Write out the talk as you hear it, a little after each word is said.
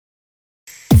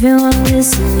If you wanna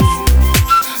listen,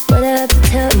 what I have to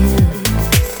tell you.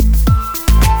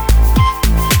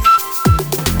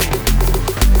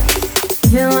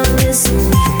 If you wanna listen,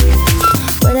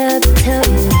 what I have to tell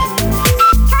you.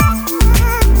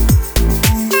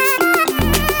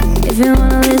 If you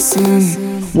wanna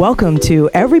listen. Welcome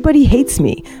to Everybody Hates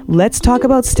Me. Let's talk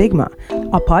about stigma,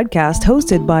 a podcast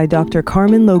hosted by Dr.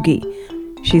 Carmen Logie.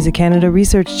 She's a Canada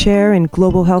Research Chair in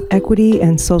Global Health Equity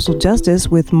and Social Justice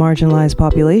with Marginalized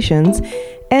Populations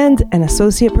and an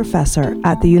Associate Professor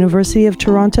at the University of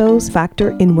Toronto's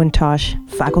Factor in Wintosh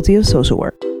Faculty of Social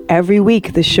Work. Every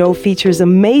week, the show features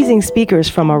amazing speakers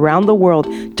from around the world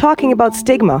talking about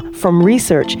stigma from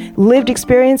research, lived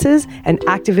experiences, and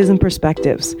activism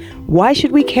perspectives. Why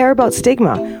should we care about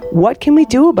stigma? What can we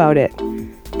do about it?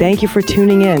 Thank you for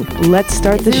tuning in. Let's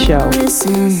start the show.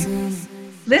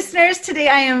 Listeners, today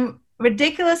I am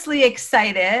ridiculously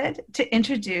excited to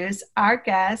introduce our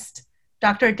guest,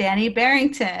 Dr. Dani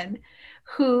Barrington,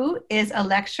 who is a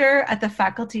lecturer at the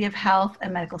Faculty of Health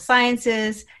and Medical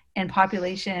Sciences and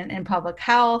Population and Public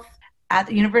Health at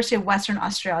the University of Western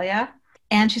Australia.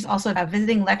 And she's also a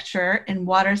visiting lecturer in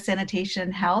water, sanitation,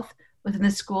 and health within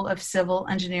the School of Civil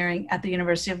Engineering at the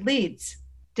University of Leeds.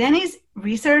 Dani's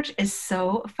research is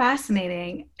so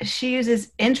fascinating. She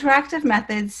uses interactive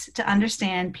methods to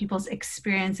understand people's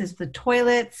experiences with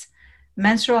toilets,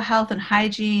 menstrual health and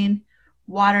hygiene,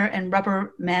 water and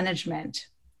rubber management.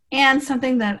 And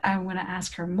something that I want to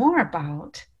ask her more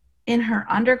about, in her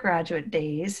undergraduate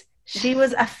days, she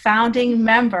was a founding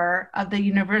member of the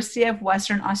University of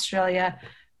Western Australia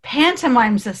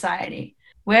Pantomime Society,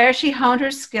 where she honed her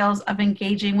skills of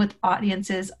engaging with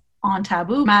audiences on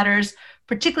taboo matters,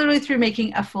 particularly through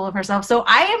making a fool of herself. So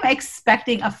I am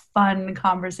expecting a fun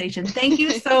conversation. Thank you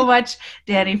so much,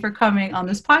 Dani, for coming on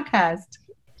this podcast.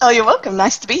 Oh, you're welcome.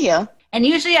 Nice to be here. And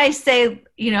usually I say,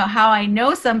 how I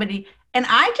know somebody, and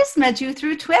I just met you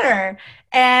through Twitter,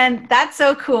 and that's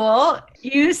so cool.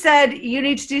 You said you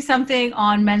need to do something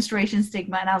on menstruation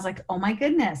stigma, and I was like, oh my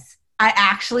goodness, I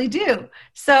actually do.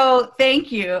 So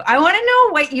thank you. I want to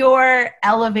know what your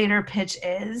elevator pitch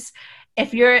is.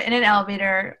 If you're in an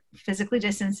elevator, physically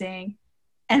distancing,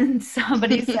 and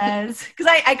somebody says, because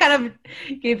I kind of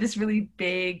gave this really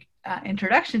big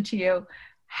introduction to you,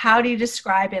 how do you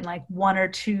describe in like one or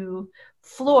two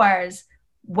floors,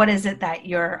 what is it that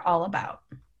you're all about?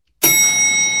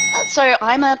 So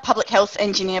I'm a public health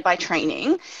engineer by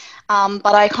training,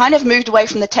 but I kind of moved away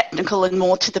from the technical and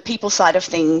more to the people side of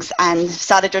things and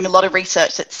started doing a lot of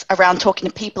research that's around talking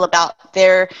to people about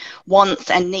their wants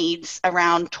and needs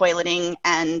around toileting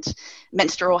and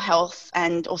menstrual health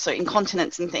and also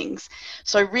incontinence and things.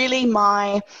 So really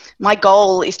my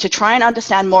goal is to try and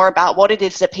understand more about what it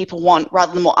is that people want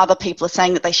rather than what other people are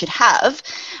saying that they should have,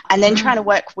 and then trying to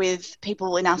work with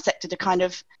people in our sector to kind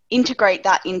of integrate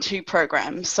that into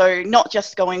programs. So not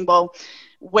just going, well,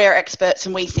 we're experts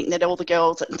and we think that all the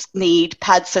girls need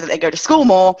pads so that they go to school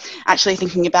more, actually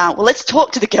thinking about, well, let's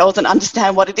talk to the girls and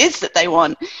understand what it is that they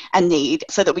want and need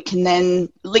so that we can then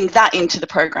link that into the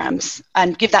programs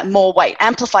and give that more weight,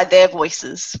 amplify their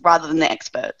voices rather than the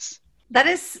experts. That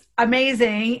is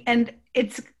amazing. And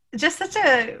it's just such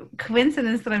a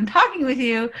coincidence that I'm talking with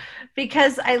you,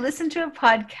 because I listened to a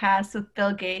podcast with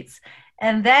Bill Gates,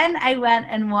 and then I went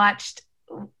and watched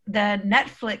the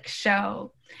Netflix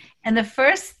show. And the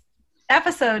first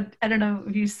episode, I don't know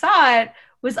if you saw it,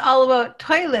 was all about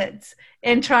toilets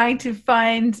and trying to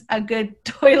find a good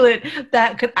toilet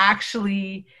that could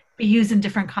actually be used in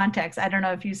different contexts. I don't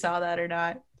know if you saw that or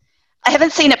not. I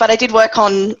haven't seen it, but I did work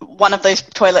on one of those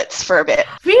toilets for a bit.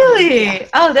 Really? Yeah.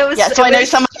 Oh, that was... Yeah, so I know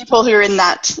some people who are in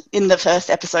the first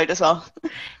episode as well.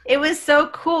 It was so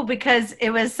cool because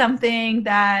it was something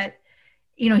that,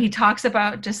 he talks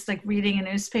about just like reading a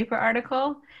newspaper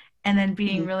article and then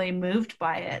being really moved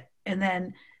by it, and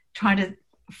then trying to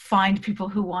find people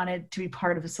who wanted to be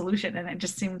part of a solution. And it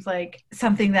just seems like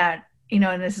something that,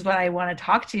 and this is what I want to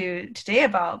talk to you today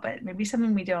about, but maybe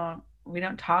something we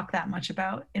don't talk that much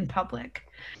about in public.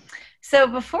 So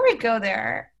before we go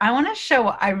there,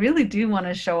 I really do want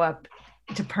to show up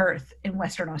to Perth in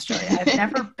Western Australia.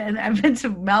 I've been to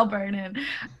Melbourne and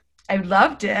I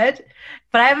loved it,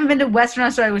 but I haven't been to Western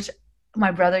Australia, which my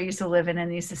brother used to live in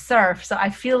and used to surf. So I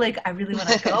feel like I really want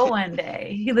to go one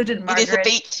day. He lived in Margaret. It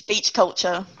is a beach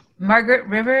culture. Margaret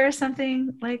River or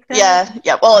something like that?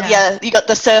 Yeah. Well, yeah, you got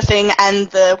the surfing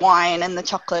and the wine and the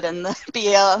chocolate and the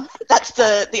beer. That's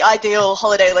the ideal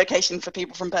holiday location for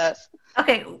people from Perth.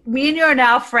 Okay, me and you are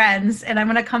now friends, and I'm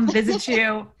going to come visit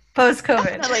you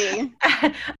post-COVID. Definitely.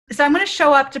 So I'm going to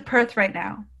show up to Perth right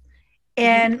now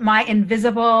in my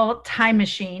invisible time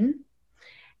machine,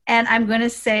 And I'm going to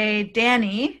say,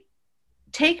 Danny,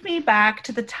 take me back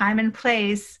to the time and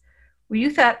place where you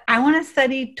thought, I want to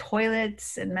study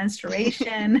toilets and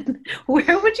menstruation.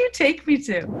 Where would you take me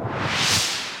to?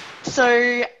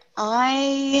 So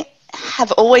I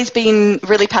have always been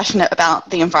really passionate about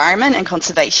the environment and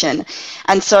conservation.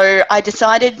 And so I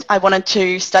decided I wanted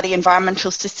to study environmental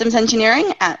systems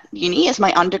engineering at uni as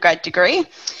my undergrad degree.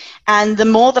 And the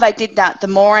more that I did that, the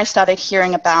more I started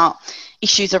hearing about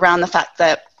issues around the fact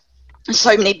that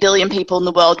so many billion people in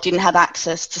the world didn't have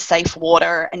access to safe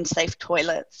water and safe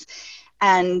toilets.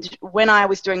 And when I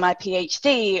was doing my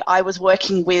PhD, I was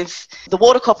working with the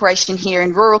Water Corporation here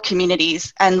in rural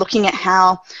communities and looking at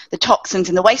how the toxins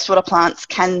in the wastewater plants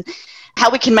how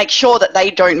we can make sure that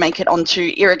they don't make it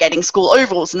onto irrigating school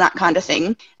ovals and that kind of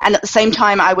thing. And at the same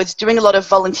time, I was doing a lot of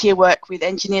volunteer work with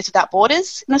Engineers Without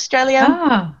Borders in Australia.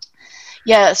 Oh.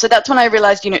 Yeah, so that's when I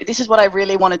realized, this is what I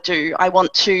really want to do. I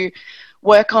want to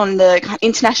work on the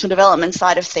international development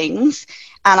side of things,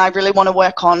 and I really want to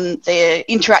work on the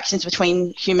interactions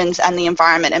between humans and the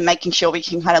environment and making sure we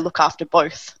can kind of look after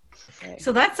both.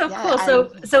 So that's so cool.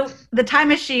 So the time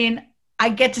machine, I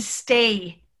get to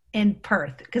stay in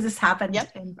Perth because this happened.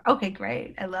 Yep. Okay,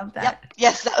 great. I love that. Yep.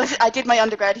 Yes, I did my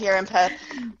undergrad here in Perth.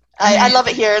 I love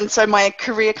it here, and so my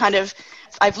career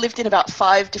I've lived in about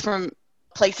 5 different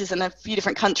places in a few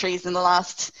different countries in the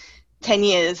last 10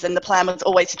 years, and the plan was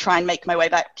always to try and make my way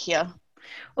back here.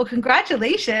 Well,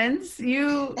 congratulations.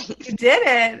 You did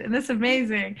it, and that's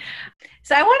amazing.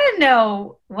 So I want to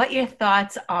know what your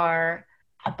thoughts are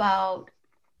about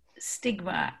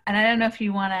stigma. And I don't know if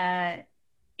you want to,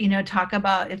 talk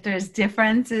about if there's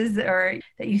differences or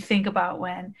that you think about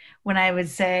when I would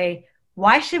say,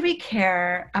 why should we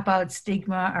care about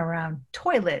stigma around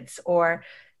toilets or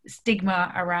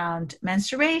stigma around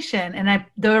menstruation? And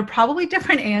there are probably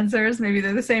different answers. Maybe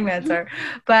they're the same answer.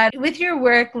 But with your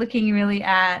work looking really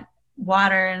at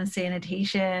water and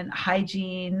sanitation,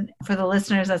 hygiene, for the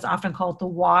listeners, that's often called the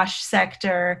WASH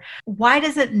sector. Why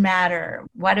does it matter?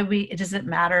 Does it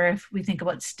matter if we think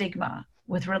about stigma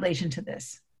with relation to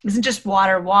this? Isn't just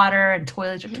water and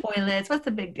toilets or toilets? What's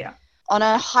the big deal? On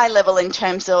a high level, in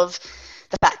terms of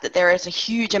the fact that there is a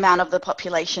huge amount of the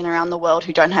population around the world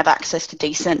who don't have access to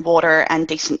decent water and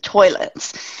decent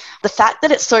toilets. The fact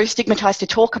that it's so stigmatized to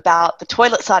talk about the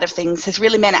toilet side of things has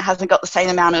really meant it hasn't got the same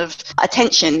amount of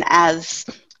attention as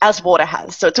water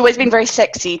has. So it's always been very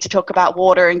sexy to talk about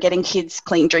water and getting kids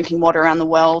clean drinking water around the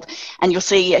world. And you'll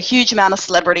see a huge amount of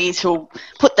celebrities who'll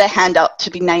put their hand up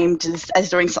to be named as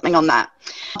doing something on that.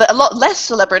 But a lot less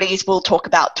celebrities will talk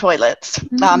about toilets.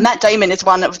 Mm-hmm. Matt Damon is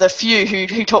one of the few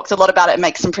who talks a lot about it and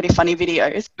makes some pretty funny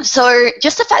videos. So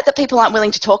just the fact that people aren't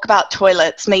willing to talk about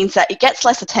toilets means that it gets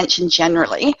less attention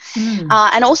generally.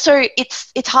 And also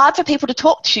it's hard for people to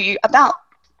talk to you about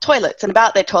toilets and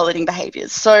about their toileting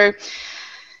behaviours. So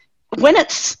when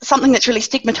it's something that's really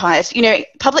stigmatized,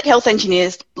 public health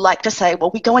engineers like to say,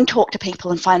 well, we go and talk to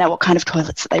people and find out what kind of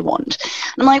toilets that they want.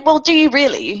 And I'm like, well, do you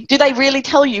really? Do they really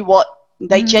tell you what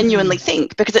they genuinely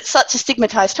think? Because it's such a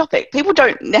stigmatized topic. People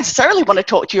don't necessarily want to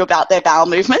talk to you about their bowel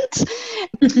movements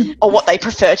or what they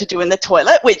prefer to do in the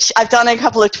toilet, which I've done a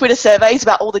couple of Twitter surveys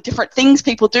about all the different things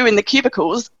people do in the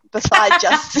cubicles besides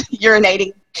just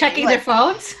urinating. Checking their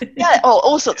phones? Yeah,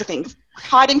 all sorts of things.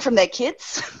 Hiding from their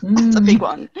kids, that's a big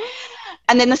one.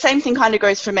 And then the same thing kind of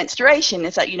goes for menstruation,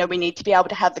 is that, we need to be able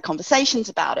to have the conversations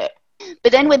about it.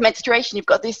 But then with menstruation, you've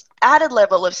got this added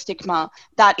level of stigma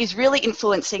that is really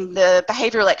influencing the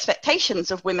behavioural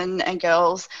expectations of women and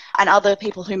girls and other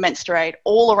people who menstruate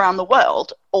all around the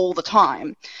world all the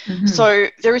time. Mm-hmm. So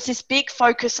there is this big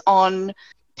focus on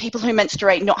people who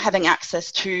menstruate not having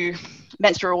access to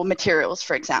menstrual materials,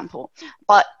 for example.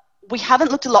 But we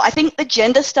haven't looked a lot. I think the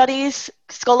gender studies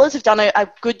scholars have done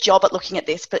a good job at looking at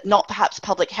this, but not perhaps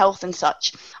public health and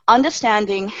such.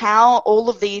 Understanding how all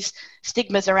of these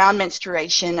stigmas around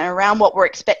menstruation, around what we're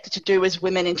expected to do as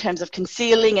women in terms of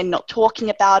concealing and not talking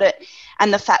about it,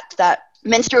 and the fact that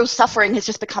menstrual suffering has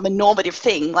just become a normative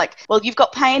thing. Like, well, you've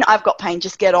got pain, I've got pain,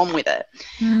 just get on with it.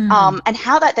 And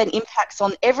how that then impacts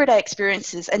on everyday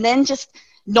experiences, and then just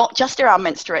not just around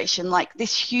menstruation, like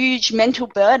this huge mental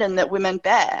burden that women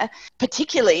bear,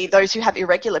 particularly those who have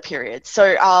irregular periods.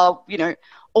 So are,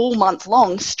 all month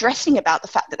long stressing about the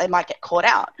fact that they might get caught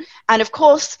out. And of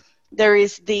course, there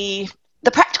is the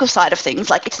practical side of things.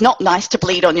 Like, it's not nice to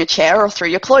bleed on your chair or through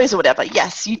your clothes or whatever.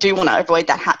 Yes, you do want to avoid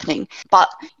that happening, but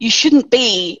you shouldn't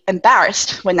be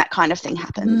embarrassed when that kind of thing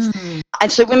happens.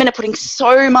 And so women are putting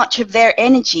so much of their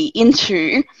energy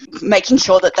into making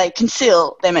sure that they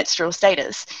conceal their menstrual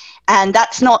status. And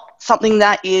that's not something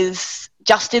that is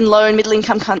just in low and middle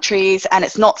income countries, and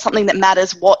it's not something that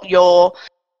matters what your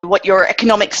what your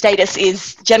economic status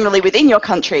is generally within your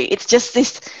country. It's just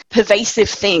this pervasive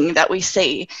thing that we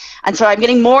see. And so I'm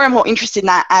getting more and more interested in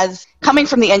that, as coming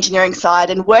from the engineering side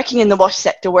and working in the wash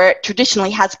sector where it traditionally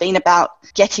has been about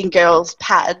getting girls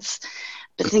pads,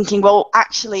 but thinking, well,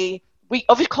 actually,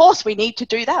 of course we need to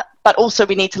do that, but also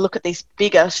we need to look at this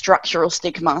bigger structural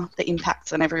stigma that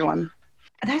impacts on everyone.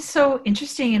 That's so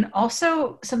interesting. And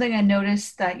also something I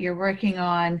noticed that you're working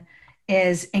on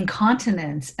is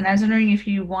incontinence. And I was wondering if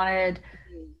you wanted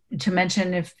to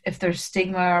mention if there's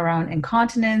stigma around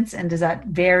incontinence, and does that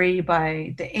vary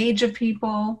by the age of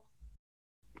people?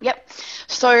 Yep.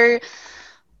 So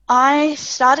I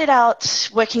started out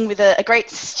working with a great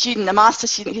student, a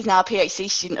master's student who's now a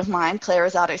PhD student of mine, Claire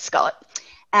Rosado Scott.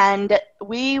 And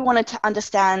we wanted to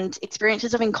understand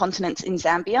experiences of incontinence in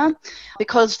Zambia,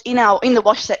 because in the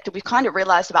wash sector, we've kind of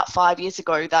realized about 5 years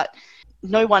ago that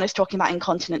no one is talking about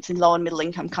incontinence in low and middle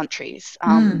income countries.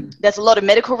 There's a lot of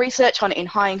medical research on it in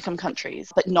high income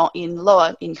countries, but not in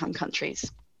lower income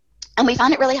countries. And we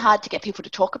found it really hard to get people to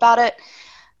talk about it.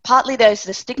 Partly there's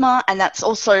the stigma, and that's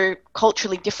also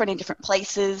culturally different in different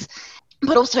places,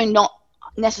 but also not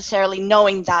necessarily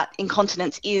knowing that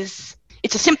incontinence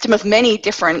it's a symptom of many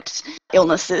different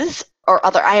illnesses or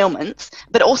other ailments,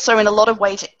 but also in a lot of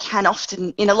ways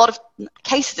in a lot of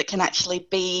cases it can actually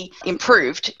be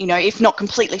improved, if not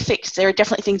completely fixed. There are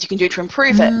definitely things you can do to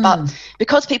improve it, but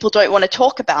because people don't want to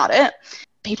talk about it,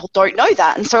 people don't know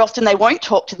that, and so often they won't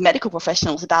talk to the medical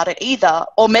professionals about it either,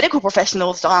 or medical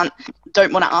professionals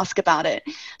don't want to ask about it.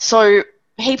 So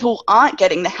people aren't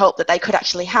getting the help that they could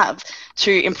actually have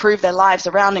to improve their lives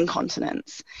around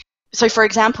incontinence. So, for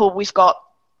example,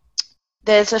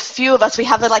 there's a few of us, we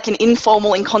have an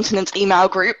informal incontinence email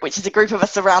group, which is a group of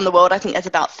us around the world. I think there's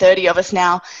about 30 of us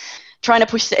now, trying to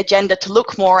push the agenda to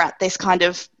look more at this kind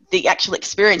of the actual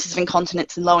experiences of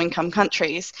incontinence in low-income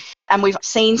countries. And we've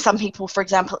seen some people, for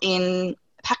example, in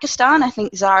Pakistan, I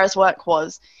think Zara's work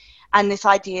was, and this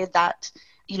idea that,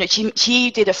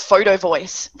 she did a photo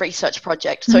voice research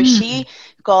project. So she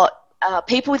got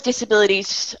people with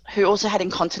disabilities who also had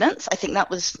incontinence, I think that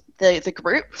was the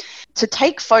group, to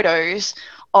take photos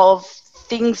of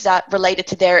things that related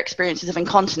to their experiences of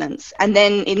incontinence. And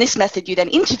then in this method, you then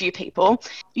interview people,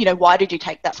 why did you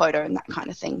take that photo and that kind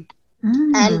of thing.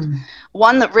 And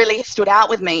one that really stood out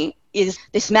with me is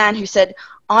this man who said,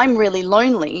 I'm really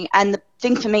lonely, and the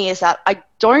thing for me is that I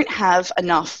don't have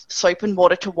enough soap and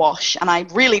water to wash, and I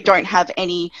really don't have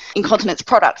any incontinence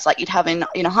products like you'd have in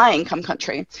a high-income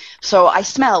country. So I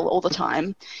smell all the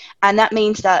time, and that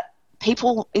means that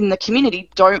people in the community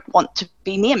don't want to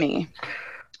be near me.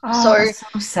 Oh, that's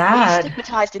so sad. We're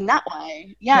stigmatized in that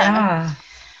way. Yeah.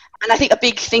 And I think a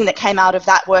big thing that came out of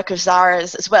that work of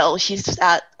Zara's as well, she's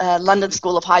at London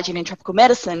School of Hygiene and Tropical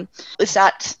Medicine, is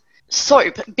that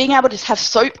soap, being able to have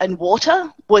soap and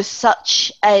water was such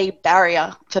a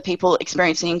barrier for people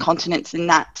experiencing incontinence in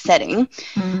that setting.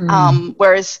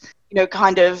 Whereas,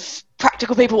 kind of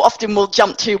practical people often will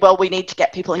jump to, well, we need to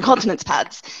get people incontinence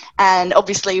pads. And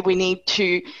obviously we need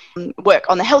to work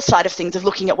on the health side of things, of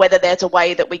looking at whether there's a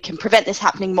way that we can prevent this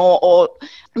happening more or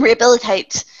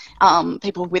rehabilitate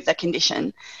people with the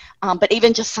condition. But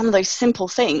even just some of those simple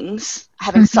things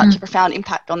having such a profound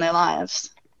impact on their lives.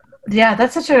 Yeah,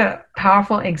 that's such a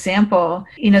powerful example.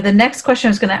 The next question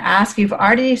I was going to ask, you've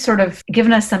already sort of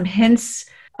given us some hints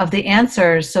of the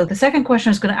answers. So the second question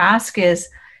I was going to ask is,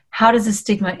 how does the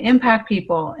stigma impact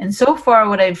people? And so far,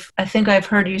 what I think I've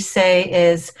heard you say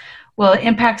is, well, it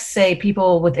impacts, say,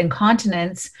 people with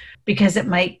incontinence because it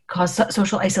might cause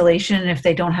social isolation if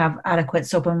they don't have adequate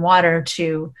soap and water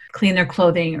to clean their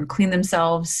clothing or clean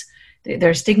themselves.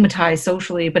 They're stigmatized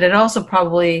socially, but it also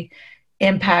probably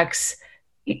impacts,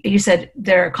 you said,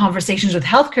 there are conversations with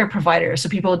healthcare providers. So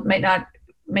people may not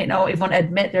even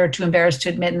admit, they're too embarrassed to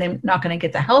admit, and they're not going to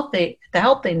get the help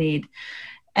they need.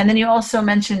 And then you also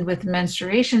mentioned with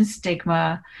menstruation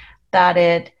stigma that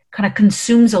it kind of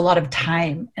consumes a lot of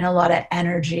time and a lot of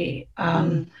energy,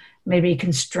 maybe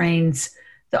constrains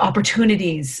the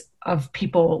opportunities of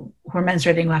people who are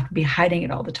menstruating who have to be hiding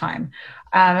it all the time.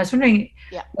 I was wondering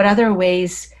what other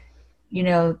ways,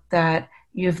 that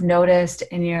you've noticed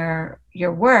in your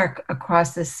work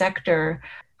across this sector,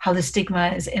 how the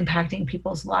stigma is impacting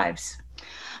people's lives.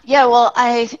 Yeah, well,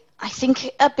 I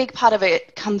think a big part of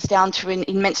it comes down to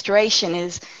in menstruation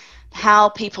is how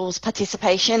people's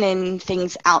participation in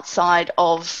things outside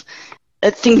of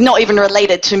things not even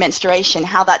related to menstruation,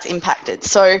 how that's impacted.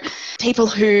 So people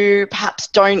who perhaps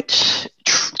don't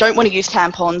don't want to use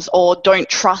tampons or don't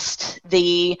trust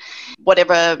the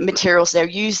whatever materials they're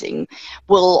using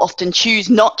will often choose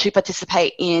not to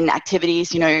participate in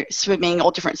activities, swimming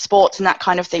or different sports and that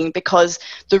kind of thing, because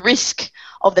the risk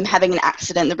of them having an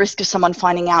accident, the risk of someone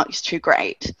finding out is too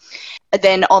great. And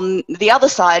then on the other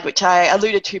side, which I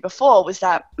alluded to before, was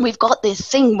that we've got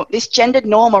this gendered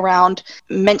norm around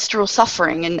menstrual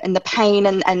suffering and the pain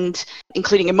and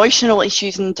including emotional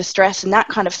issues and distress and that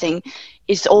kind of thing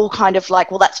is all kind of like,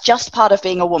 well, that's just part of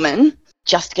being a woman,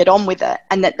 just get on with it.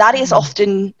 And that is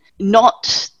often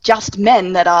not just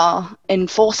men that are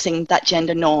enforcing that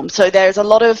gender norm. So there's a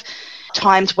lot of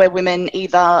times where women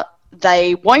either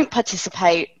they won't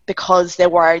participate because they're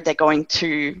worried they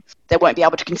won't be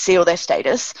able to conceal their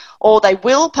status, or they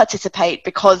will participate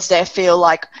because they feel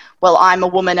like, well, I'm a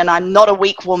woman and I'm not a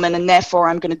weak woman and therefore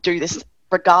I'm going to do this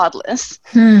regardless.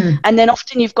 And then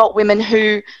often you've got women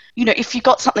who, if you've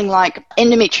got something like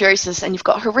endometriosis and you've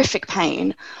got horrific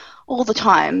pain all the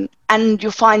time, and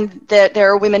you'll find that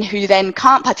there are women who then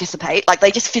can't participate, like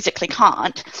they just physically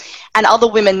can't, and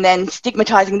other women then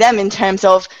stigmatizing them in terms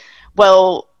of,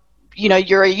 well,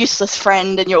 you're a useless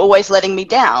friend and you're always letting me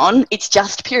down. It's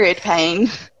just period pain.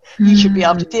 You should be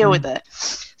able to deal with it.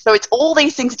 So it's all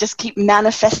these things that just keep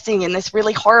manifesting in this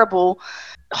really horrible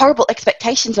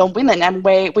expectations on women, and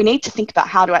we need to think about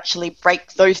how to actually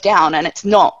break those down, and it's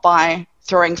not by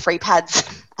throwing free pads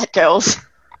at girls.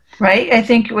 Right. I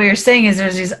think what you're saying is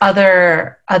there's these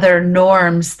other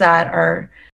norms that are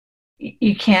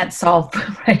you can't solve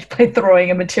right by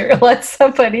throwing a material at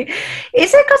somebody.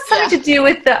 Is it got something to do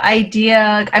with the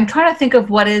idea? I'm trying to think of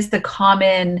what is the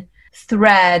common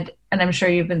thread, and I'm sure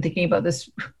you've been thinking about this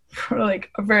for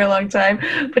like a very long time,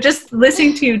 but just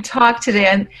listening to you talk today,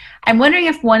 and I'm wondering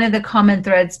if one of the common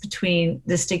threads between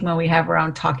the stigma we have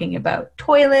around talking about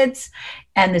toilets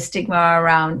and the stigma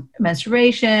around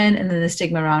menstruation and then the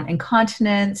stigma around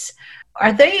incontinence,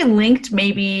 are they linked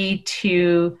maybe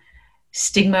to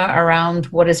stigma around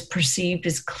what is perceived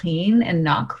as clean and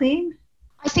not clean?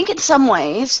 I think in some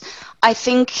ways,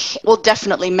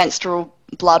 definitely menstrual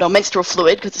blood or menstrual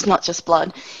fluid, because it's not just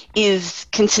blood, is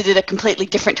considered a completely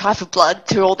different type of blood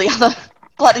to all the other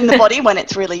blood in the body when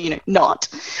it's really, not.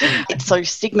 It's so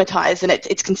stigmatized and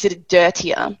it's considered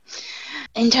dirtier.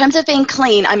 In terms of being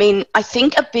clean, I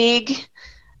think a big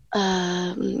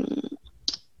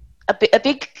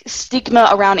stigma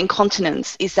around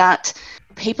incontinence is that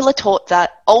people are taught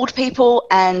that old people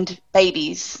and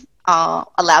babies are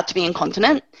allowed to be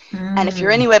incontinent. And if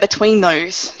you're anywhere between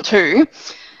those two,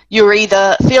 you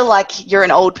either feel like you're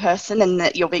an old person and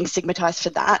that you're being stigmatized for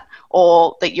that,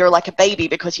 or that you're like a baby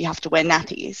because you have to wear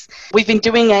nappies. We've been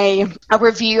doing a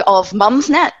review of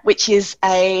Mumsnet, which is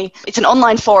it's an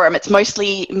online forum. It's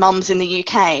mostly mums in the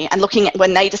UK, and looking at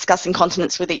when they discuss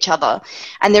incontinence with each other.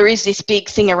 And there is this big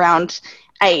thing around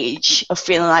age of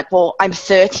feeling like, well, I'm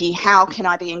 30, how can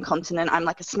I be incontinent? I'm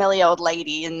like a smelly old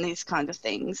lady and these kind of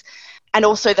things. And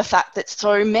also the fact that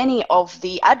so many of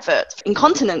the adverts,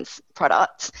 incontinence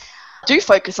products, do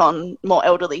focus on more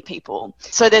elderly people.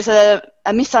 So there's a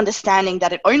misunderstanding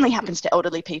that it only happens to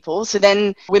elderly people. So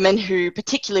then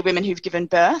particularly women who've given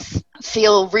birth,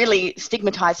 feel really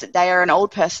stigmatized that they are an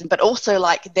old person, but also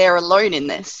like they're alone in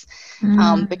this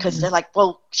because they're like,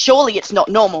 well, surely it's not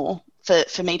normal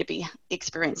for me to be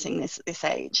experiencing this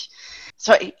age.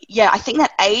 So yeah, I think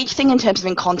that age thing in terms of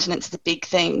incontinence is a big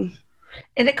thing.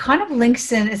 And it kind of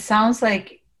links in, it sounds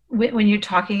like when you're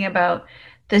talking about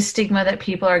the stigma that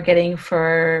people are getting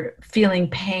for feeling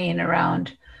pain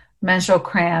around menstrual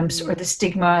cramps, or the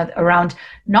stigma around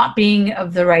not being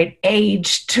of the right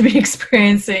age to be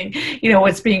experiencing,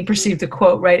 what's being perceived, the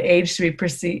quote, right age to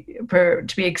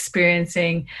be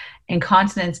experiencing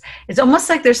incontinence. It's almost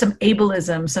like there's some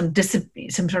ableism,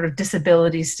 some sort of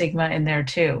disability stigma in there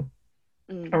too,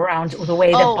 around the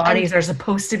way that bodies are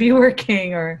supposed to be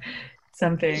working or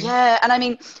something. Yeah,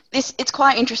 and it's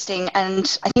quite interesting,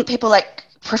 and I think people like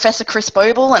Professor Chris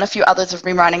Boble and a few others have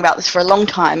been writing about this for a long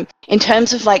time, in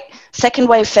terms of like second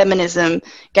wave feminism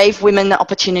gave women the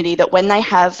opportunity that when they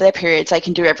have their periods, they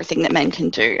can do everything that men can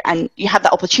do, and you have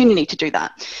the opportunity to do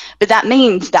that. But that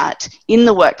means that in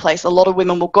the workplace, a lot of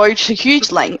women will go to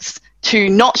huge lengths to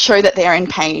not show that they're in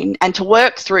pain and to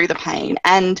work through the pain.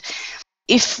 And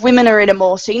if women are in a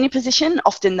more senior position,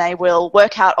 often they will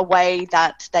work out a way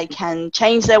that they can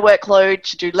change their workload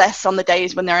to do less on the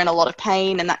days when they're in a lot of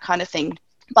pain and that kind of thing.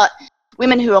 But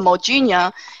women who are more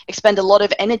junior expend a lot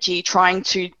of energy trying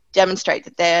to demonstrate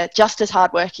that they're just as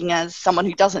hardworking as someone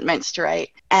who doesn't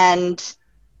menstruate. And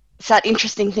it's that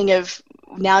interesting thing of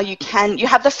now you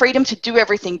have the freedom to do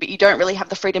everything, but you don't really have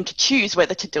the freedom to choose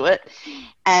whether to do it.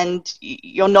 and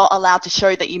you're not allowed to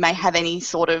show that you may have any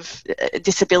sort of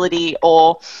disability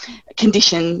or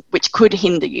condition which could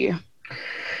hinder you.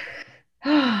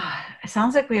 It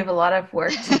sounds like we have a lot of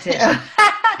work to do.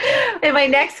 And my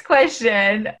next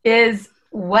question is,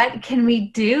 what can we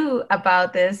do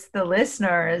about this, the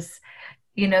listeners?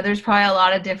 There's probably a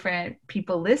lot of different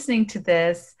people listening to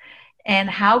this, and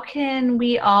how can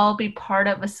we all be part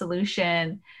of a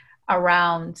solution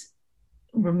around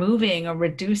removing or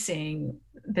reducing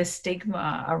the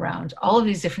stigma around all of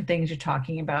these different things you're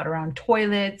talking about, around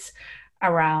toilets,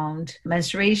 around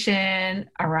menstruation,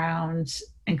 around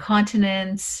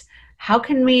incontinence? How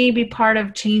can we be part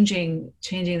of changing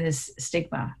this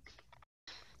stigma?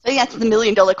 I think that's the $1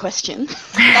 million question.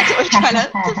 That's what we're trying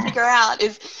to figure out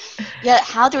is,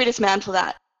 how do we dismantle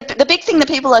that? The big thing that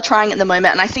people are trying at the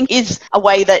moment, and I think is a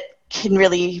way that can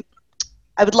really,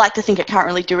 I would like to think it can't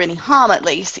really do any harm at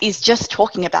least, is just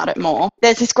talking about it more.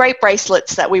 There's this great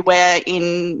bracelets that we wear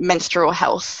in menstrual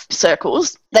health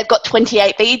circles. They've got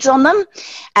 28 beads on them,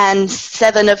 and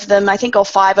 7 of them, I think, or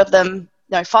 5 of them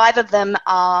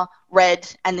are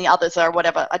red and the others are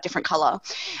a different color.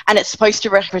 And it's supposed to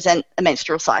represent a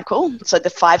menstrual cycle. So the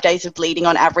 5 days of bleeding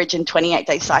on average and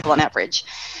 28-day cycle on average.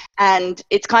 And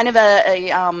it's kind of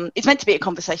it's meant to be a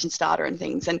conversation starter and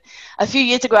things. And a few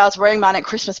years ago, I was wearing mine at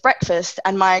Christmas breakfast,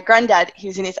 and my granddad, he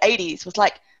was in his 80s, was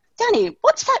like, "Danny,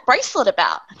 what's that bracelet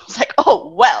about?" And I was like,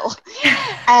 "Oh, well."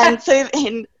 And so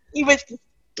he was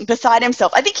beside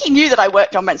himself. I think he knew that I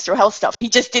worked on menstrual health stuff. He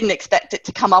just didn't expect it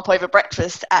to come up over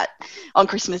breakfast on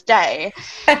Christmas Day.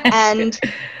 And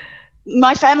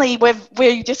my family,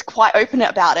 we're just quite open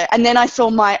about it. And then I saw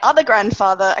my other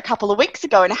grandfather a couple of weeks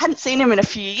ago, and I hadn't seen him in a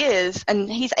few years, and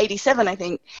he's 87, I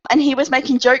think. And he was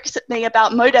making jokes at me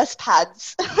about Modas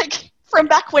pads, like from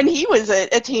back when he was a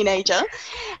teenager.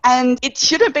 And it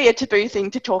shouldn't be a taboo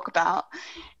thing to talk about.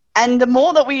 And the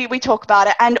more that we talk about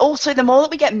it, and also the more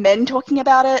that we get men talking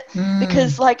about it,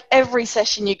 because like every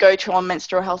session you go to on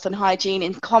menstrual health and hygiene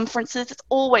in conferences, it's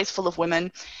always full of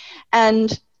women.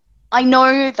 And I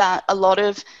know that a lot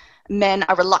of men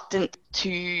are reluctant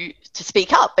to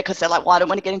speak up because they're like, well, I don't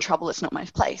want to get in trouble. It's not my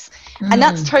place. And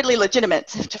that's totally legitimate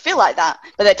to feel like that,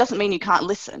 but that doesn't mean you can't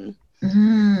listen.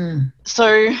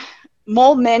 So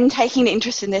more men taking an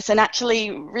interest in this and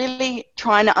actually really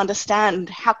trying to understand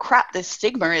how crap this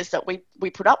stigma is that we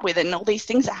put up with, and all these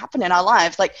things that happen in our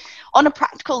lives. Like on a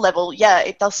practical level,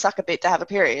 it does suck a bit to have a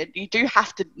period. You do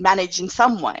have to manage in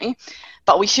some way,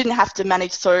 but we shouldn't have to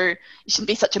manage, so it shouldn't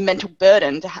be such a mental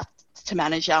burden to have to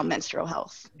manage our menstrual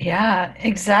health. Yeah,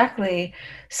 exactly.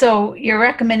 So you're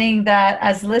recommending that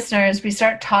as listeners, we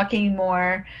start talking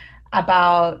more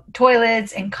about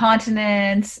toilets,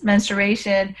 incontinence,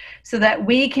 menstruation, so that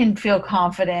we can feel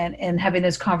confident in having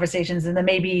those conversations. And then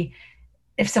maybe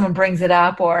if someone brings it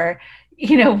up or,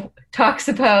 talks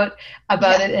about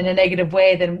it in a negative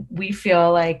way, then we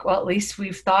feel like, well, at least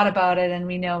we've thought about it and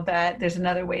we know that there's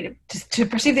another way to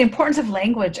perceive the importance of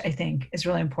language, I think, is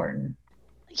really important.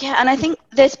 Yeah, and I think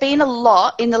there's been a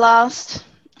lot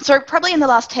probably in the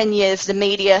last 10 years, the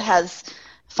media has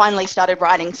finally started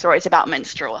writing stories about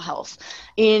menstrual health.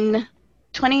 In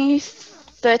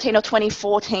 2013 or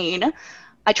 2014,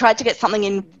 I tried to get something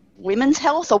in Women's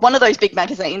Health or one of those big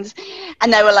magazines,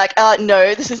 and they were like,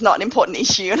 no, this is not an important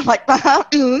issue. And I'm like,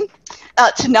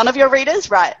 to none of your readers,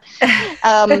 right?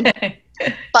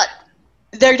 But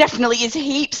there definitely is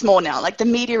heaps more now. Like the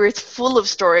media is full of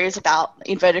stories about,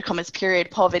 inverted commas,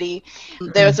 period poverty.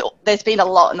 There's been a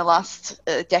lot in the last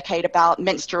decade about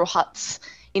menstrual huts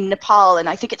in Nepal, and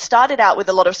I think it started out with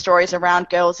a lot of stories around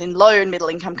girls in low and middle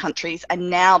income countries, and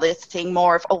now they're seeing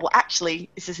more of, actually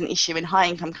this is an issue in high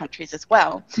income countries as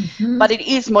well. But it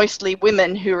is mostly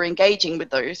women who are engaging with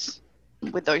those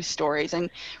stories and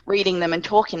reading them and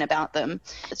talking about them.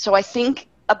 So I think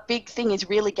a big thing is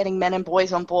really getting men and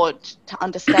boys on board to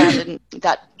understand and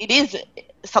that it is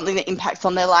something that impacts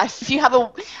on their life. If you have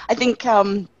I think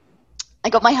I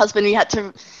got my husband, we had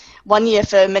to, one year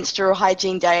for Menstrual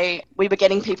Hygiene Day, we were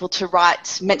getting people to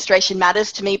write menstruation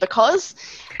matters to me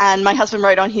and my husband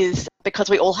wrote on his,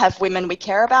 because we all have women we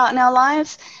care about in our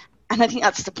lives. And I think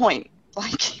that's the point.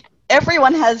 Like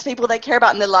everyone has people they care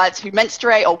about in their lives who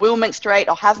menstruate or will menstruate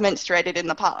or have menstruated in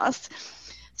the past.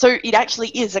 So it actually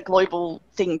is a global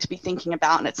thing to be thinking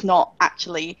about, and it's not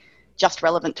actually just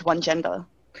relevant to one gender.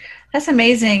 That's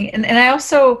amazing. And I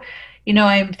also,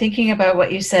 I'm thinking about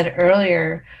what you said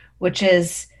earlier, which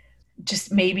is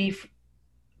just maybe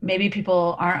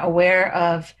people aren't aware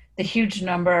of the huge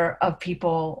number of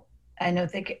people.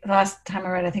 The last time I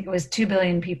read, I think it was 2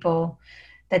 billion people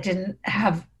that didn't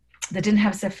have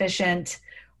sufficient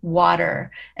water.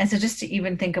 And so just to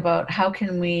even think about how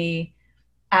can we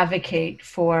advocate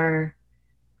for,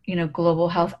 global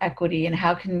health equity, and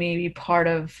how can we be part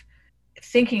of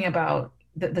thinking about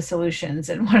the solutions,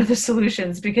 and what are the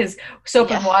solutions? Because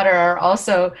soap and water are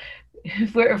also,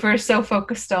 if we're so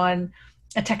focused on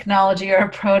a technology or a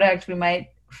product, we might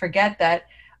forget that,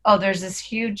 there's this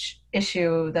huge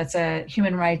issue that's a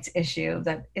human rights issue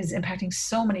that is impacting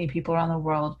so many people around the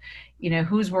world.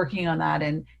 Who's working on that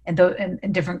in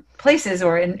different places,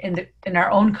 or in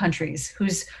our own countries,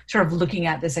 who's sort of looking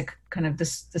at this kind of the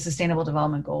sustainable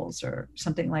development goals or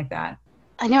something like that.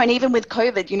 I know, and even with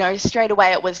COVID, straight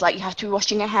away it was like you have to be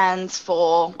washing your hands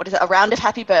for, a round of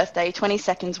happy birthday, 20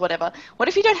 seconds, whatever. What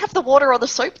if you don't have the water or the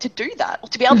soap to do that, or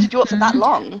to be able to do it for that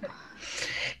long?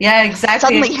 Yeah, exactly.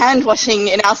 Suddenly hand washing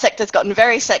in our sector has gotten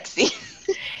very sexy.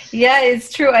 Yeah,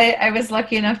 it's true. I was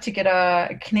lucky enough to get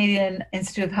a Canadian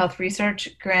Institute of Health Research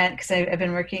grant, because I've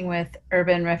been working with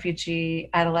urban refugee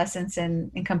adolescents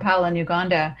in Kampala, in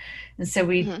Uganda. And so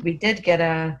we did get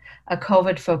a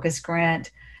COVID-focused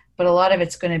grant, but a lot of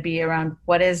it's going to be around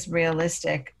what is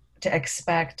realistic to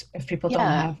expect if people don't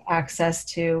have access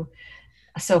to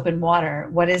soap and water.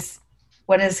 What does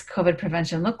COVID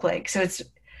prevention look like? So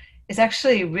it's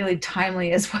actually really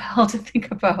timely as well to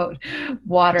think about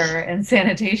water and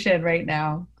sanitation right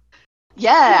now.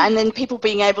 Yeah, and then people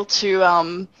being able to,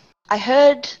 I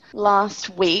heard last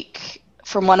week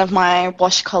from one of my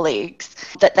WASH colleagues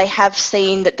that they have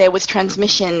seen that there was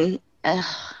transmission, I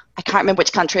can't remember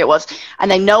which country it was,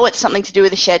 and they know it's something to do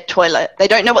with a shared toilet. They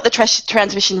don't know what the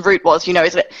transmission route was,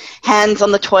 is it hands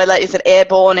on the toilet, is it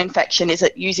airborne infection, is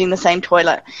it using the same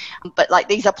toilet? But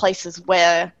these are places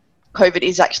where COVID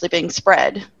is actually being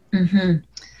spread. And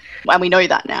we know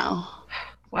that now.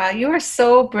 Wow, you are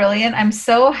so brilliant. I'm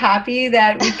so happy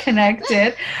that we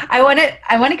connected. I want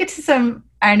to get to some,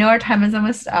 I know our time is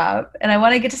almost up, and I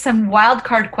want to get to some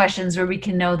wildcard questions where we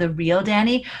can know the real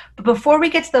Dani. But before we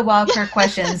get to the wildcard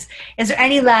questions, is there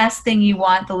any last thing you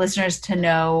want the listeners to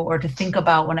know or to think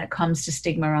about when it comes to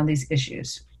stigma around these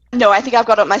issues? No, I think I've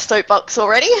got up my soapbox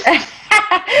already.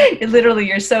 Literally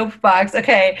your soapbox.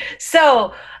 Okay,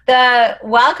 so the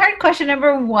wildcard question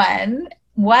number 1,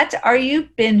 what are you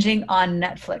binging on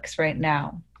Netflix right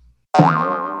now?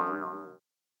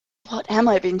 What am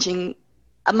I binging?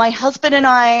 My husband and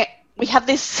I, we have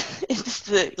this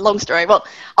is a long story. Well,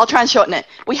 I'll try and shorten it.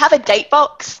 We have a date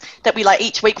box that we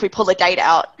each week we pull a date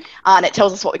out, and it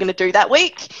tells us what we're going to do that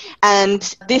week.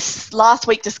 And this last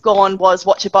week just gone was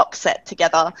watch a box set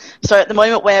together. So at the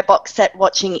moment we're box set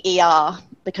watching ER,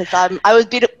 because I was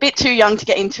a bit too young to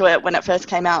get into it when it first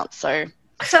came out. So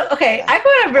okay, I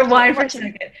want to rewind for a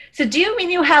second. So do you mean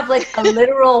you have a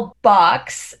literal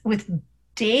box with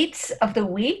dates of the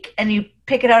week, and you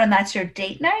pick it out and that's your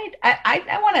date night?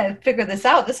 I want to figure this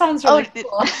out. This sounds really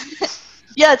cool.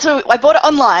 Yeah, so I bought it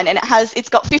online, and it's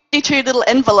got 52 little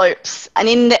envelopes, and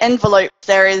in the envelope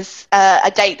there is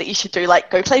a date that you should do,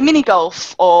 like go play mini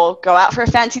golf or go out for a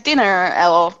fancy dinner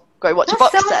or go watch a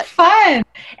box set. That sounds fun.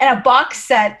 And a box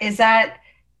set, is that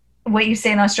what you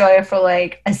say in Australia for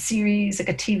a series, a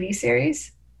TV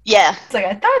series? Yeah. It's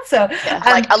I thought so.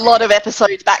 Yeah, a lot of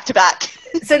episodes back to back.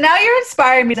 So now you're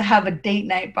inspiring me to have a date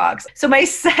night box. So my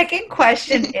second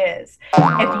question is,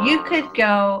 if you could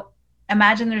go,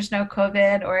 imagine there's no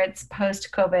COVID or it's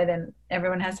post-COVID and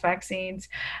everyone has vaccines.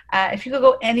 If you could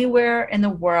go anywhere in the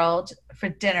world for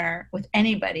dinner with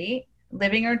anybody,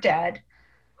 living or dead,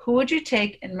 who would you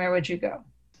take and where would you go?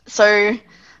 So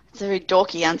it's a very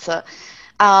dorky answer.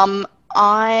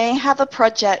 I have a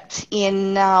project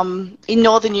in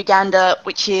northern Uganda,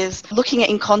 which is looking at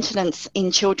incontinence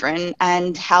in children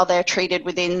and how they're treated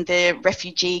within the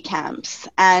refugee camps.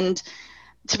 And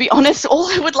to be honest, all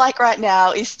I would like right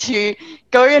now is to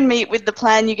go and meet with the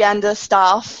Plan Uganda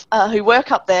staff who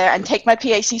work up there, and take my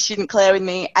PhD student Claire with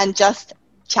me and just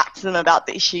chat to them about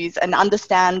the issues and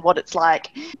understand what it's like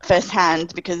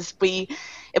firsthand, because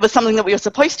it was something that we were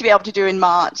supposed to be able to do in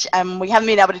March, and we haven't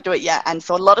been able to do it yet. And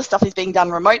so a lot of stuff is being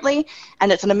done remotely, and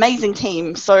it's an amazing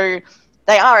team. So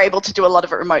they are able to do a lot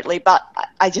of it remotely, but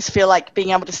I just feel like being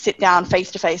able to sit down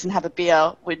face to face and have a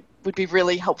beer would be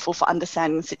really helpful for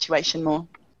understanding the situation more.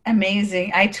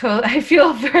 Amazing. I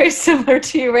feel very similar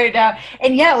to you right now.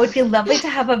 And yeah, it would be lovely to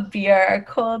have a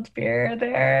cold beer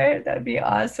there. That'd be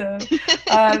awesome.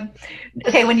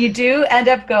 Okay, when you do end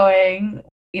up going,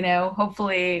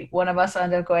 hopefully one of us will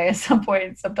end up going at some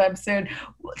point sometime soon,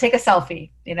 take a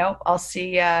selfie. I'll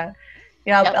see,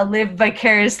 I'll live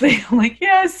vicariously. I'm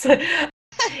yes.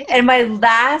 And my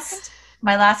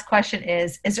last question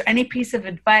is there any piece of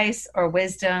advice or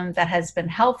wisdom that has been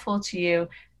helpful to you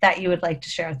that you would like to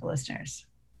share with the listeners?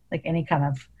 Any kind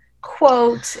of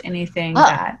quote, anything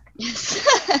that...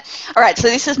 Yes. All right, so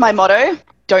this is my motto: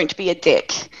 don't be a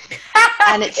dick.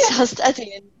 And it's just as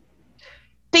in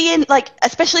being like,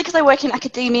 especially because I work in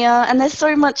academia and there's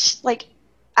so much like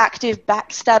active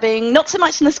backstabbing, not so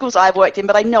much in the schools I've worked in,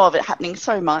 but I know of it happening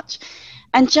so much.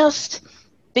 And just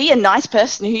be a nice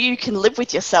person who you can live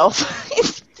with yourself,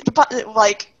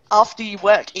 like after you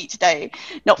work each day,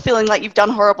 not feeling like you've done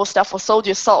horrible stuff or sold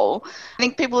your soul. I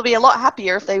think people would be a lot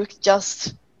happier if they could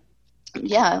just,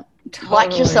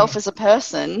 like yourself as a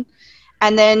person.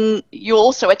 And then you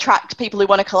also attract people who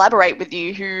want to collaborate with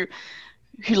you,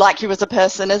 who like you as a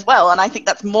person as well. And I think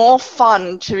that's more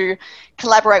fun to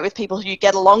collaborate with people who you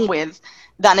get along with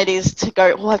than it is to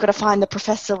go, I've got to find the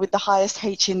professor with the highest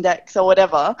H index or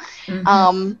whatever.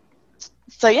 Mm-hmm.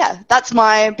 So yeah, that's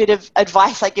my bit of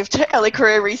advice I give to early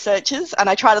career researchers, and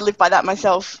I try to live by that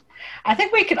myself. I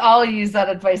think we could all use that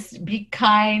advice. Be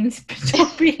kind, but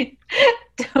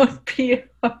don't be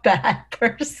a bad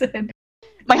person.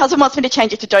 My husband wants me to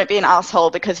change it to don't be an asshole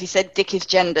because he said dick is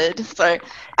gendered. So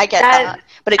I get that,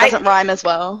 but it doesn't rhyme as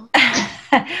well.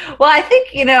 Well, I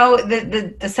think,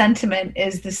 the sentiment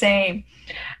is the same.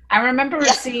 I remember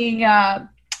seeing a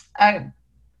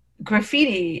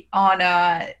graffiti on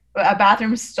a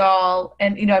bathroom stall,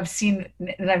 and, I've seen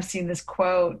this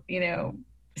quote,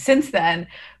 since then,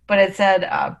 but it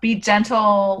said, be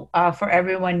gentle, for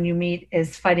everyone you meet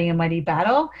is fighting a mighty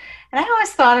battle. And I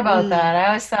always thought about that. I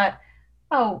always thought,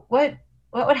 what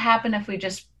would happen if we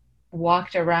just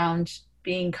walked around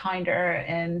being kinder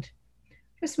and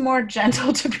just more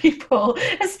gentle to people,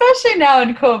 especially now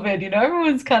in COVID,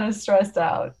 everyone's kind of stressed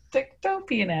out. Don't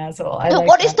be an asshole.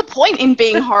 What is the point in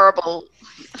being horrible?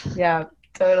 Yeah,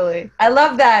 totally. I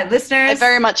love that. Listeners. I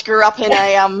very much grew up in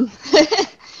I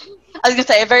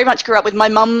very much grew up with, my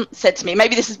mum said to me,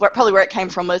 maybe this is probably where it came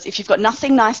from, was if you've got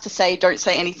nothing nice to say, don't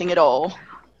say anything at all.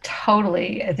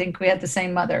 Totally. I think we had the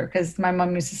same mother, because my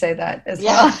mom used to say that as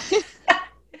well.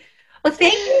 Well,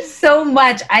 thank you so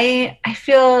much. I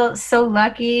feel so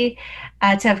lucky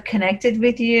to have connected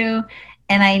with you.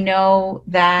 And I know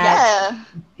that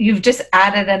you've just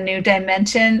added a new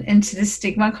dimension into the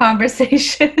stigma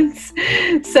conversations.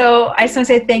 So I just want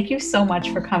to say thank you so much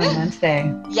for coming on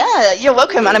today. Yeah, you're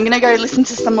welcome. And I'm going to go listen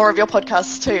to some more of your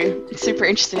podcasts too. I'm super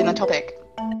interested in the topic.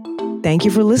 Thank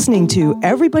you for listening to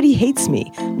Everybody Hates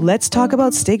Me. Let's Talk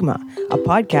About Stigma, a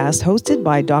podcast hosted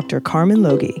by Dr. Carmen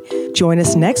Logie. Join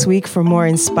us next week for more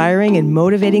inspiring and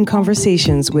motivating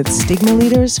conversations with stigma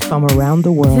leaders from around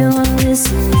the world. Feel I'm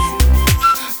missing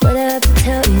what I have to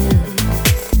tell you.